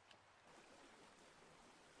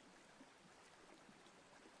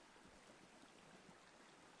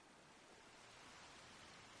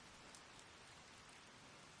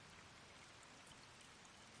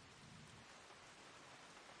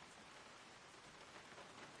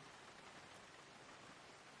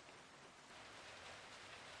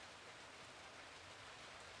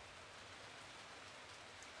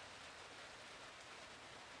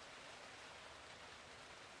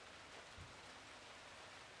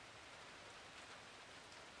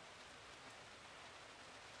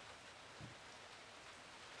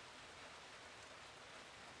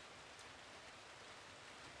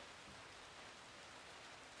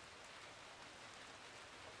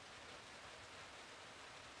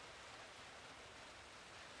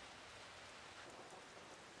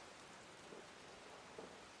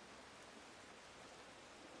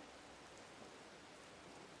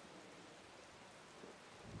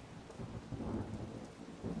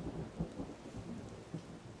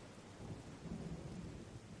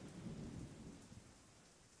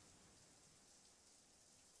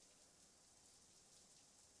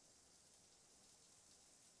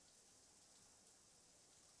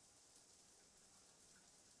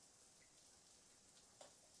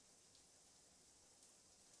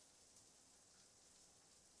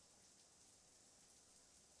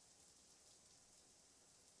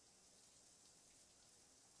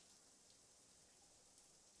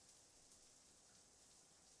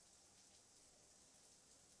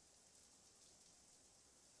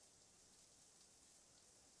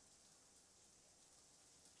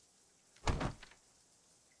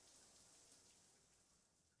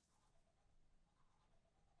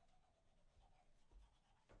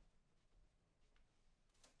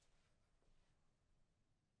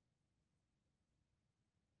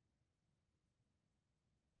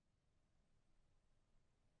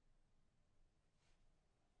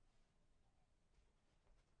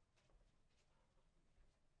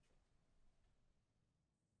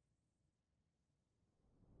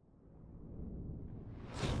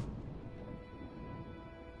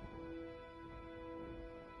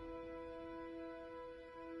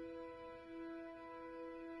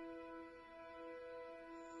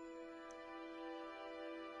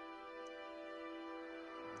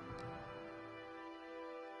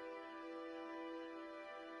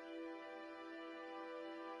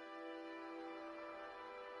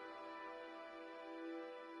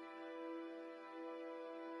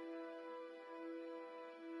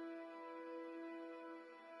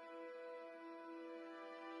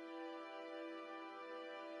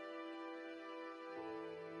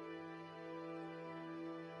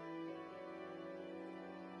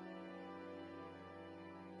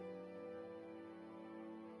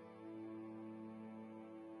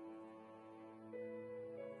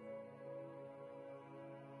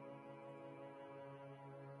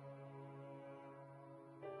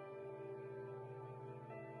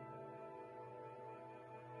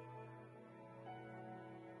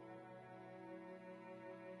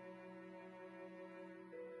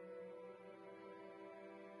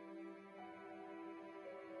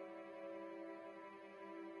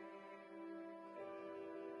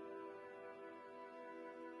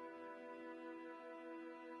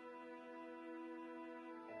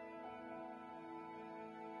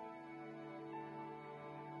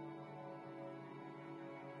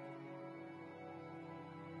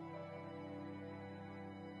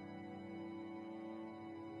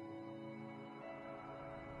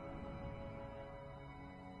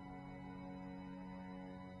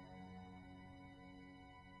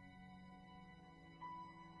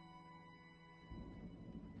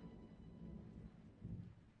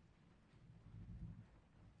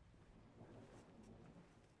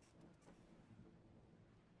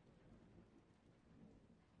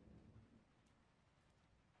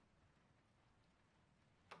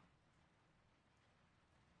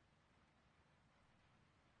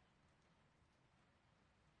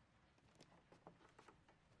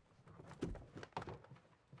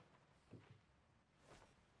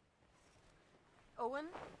 Owen?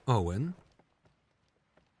 Owen?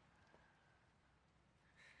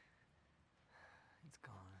 It's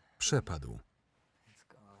gone. Przepadł. It's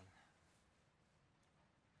gone.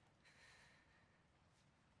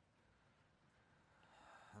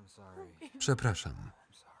 I'm sorry. Przepraszam. I'm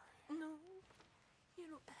sorry. No. You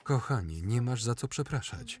don't. Kochanie, nie masz za co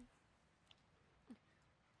przepraszać.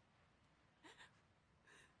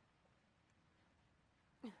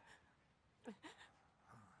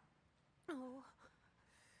 Oh.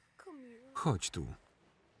 Come here. Chodź tu.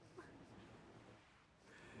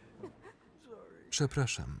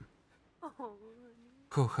 Przepraszam. Oh, honey.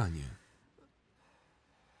 Kochanie,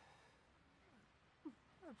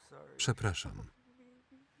 I'm sorry. przepraszam. I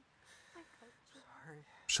got you. Sorry.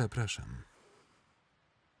 Przepraszam.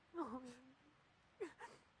 Oh.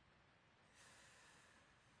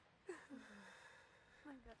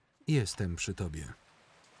 I got you. Jestem przy tobie.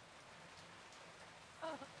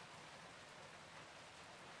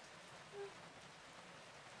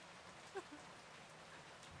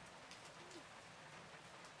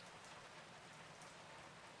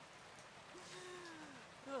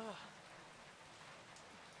 Let's go.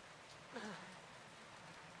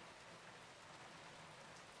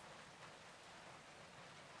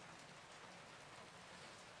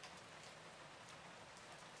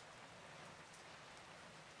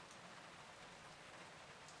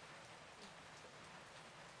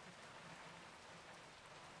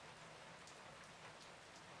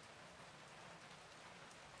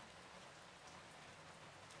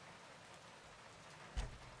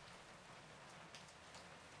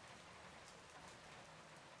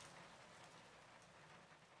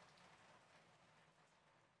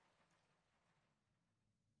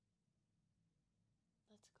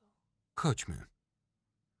 Chodźmy.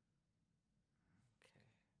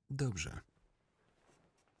 Dobrze. Yeah,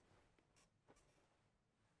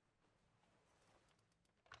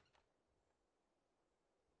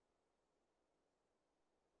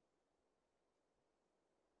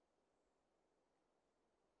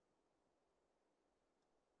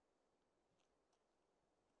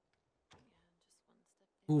 just one step there.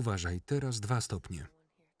 Uważaj, teraz 2 stopnie. One here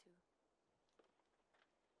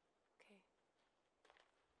too. Okay.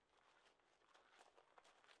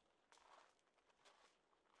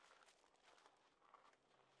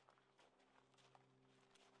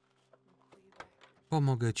 I'll pull you back.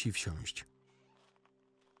 Pomogę ci wsiąść.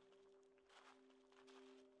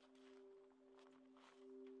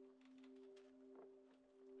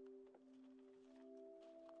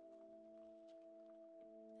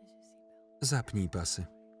 There's your seatbelt. Zapnij pasy.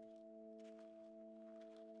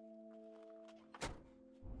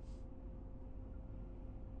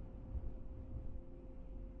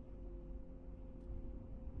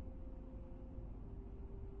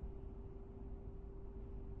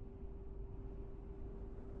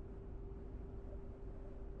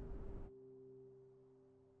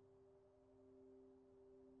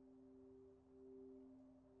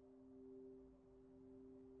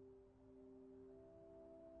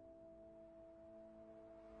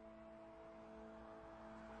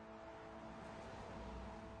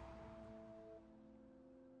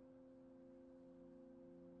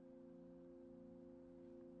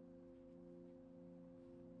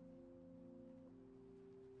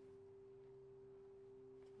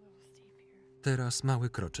 A little steep here. Teraz mały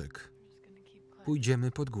kroczek. I'm just gonna keep climbing.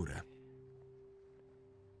 Pójdziemy pod górę.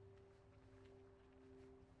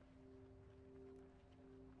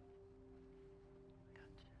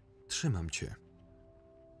 Trzymam cię. Thank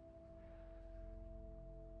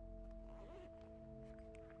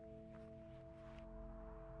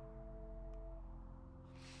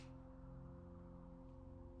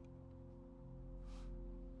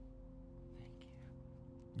you.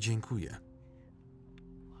 Dziękuję.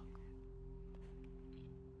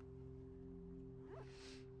 This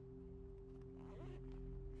is yours.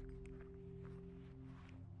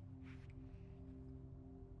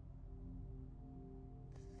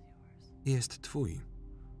 Jest twój.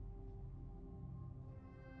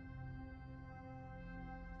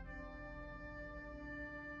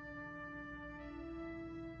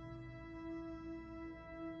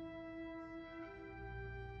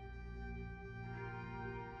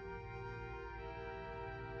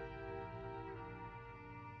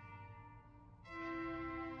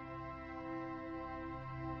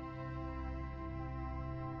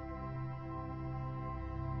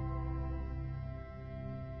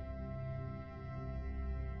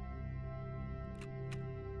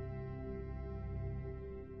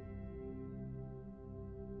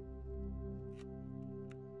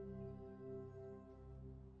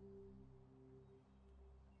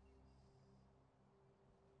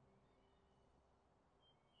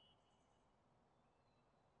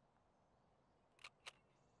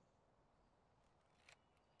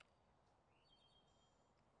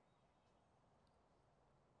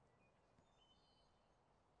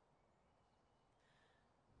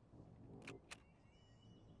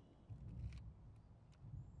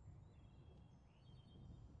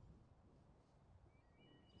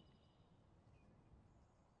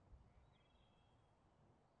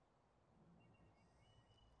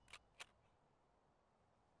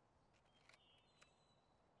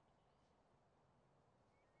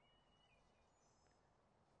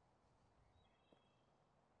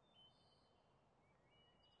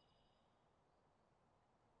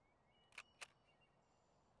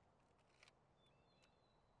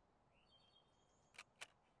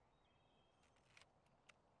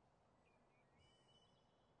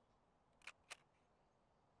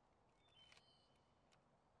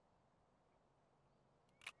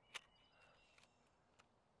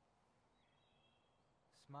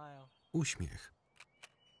 Smile. Uśmiech.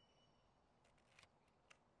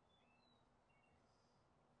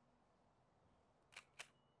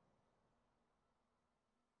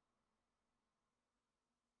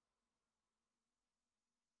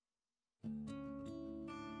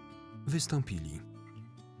 Wystąpili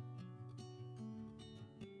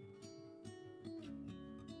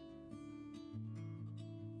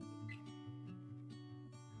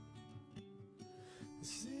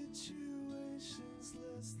Situations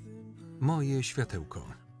less than perfect. Moje światełko.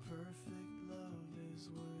 Perfect love is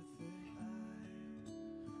worth it.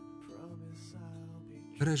 I promise I'll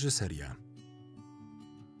be. Reżyseria.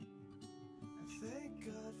 I thank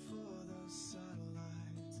God for those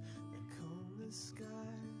satellites that comb the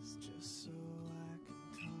skies just so I can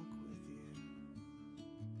talk with you.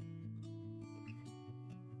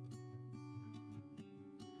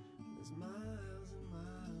 There's miles and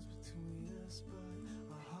miles between us, but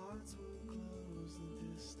our hearts will close the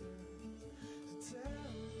distance. So tell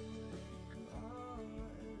me where you are, and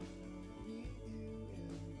I'll meet you in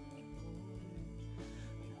the morning.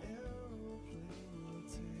 An aeroplane will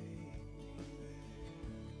take me there.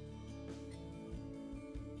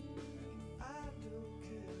 I don't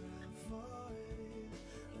care how far it is,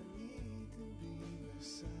 I need to be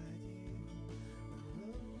beside you. I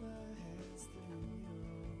run my hands through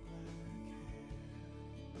your black hair.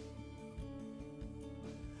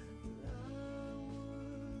 And I would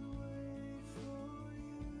wait for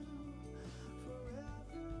you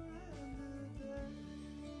forever and a day.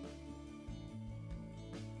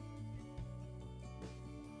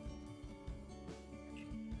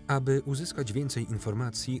 Aby uzyskać więcej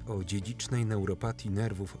informacji o dziedzicznej neuropatii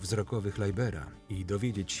nerwów wzrokowych Leibera i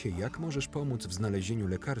dowiedzieć się, jak możesz pomóc w znalezieniu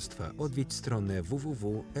lekarstwa, odwiedź stronę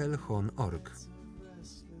www.elhon.org.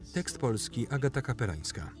 Tekst polski Agata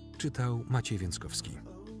Kapelańska. Czytał Maciej Więckowski.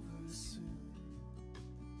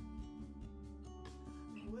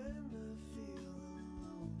 When I feel the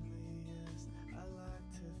loneliest, I like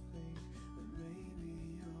to think that maybe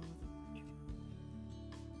you're the moon.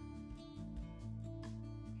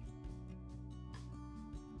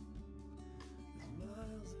 There's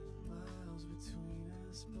miles and miles between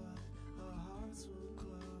us, but our hearts will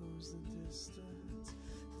close the distance.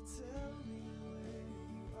 To tell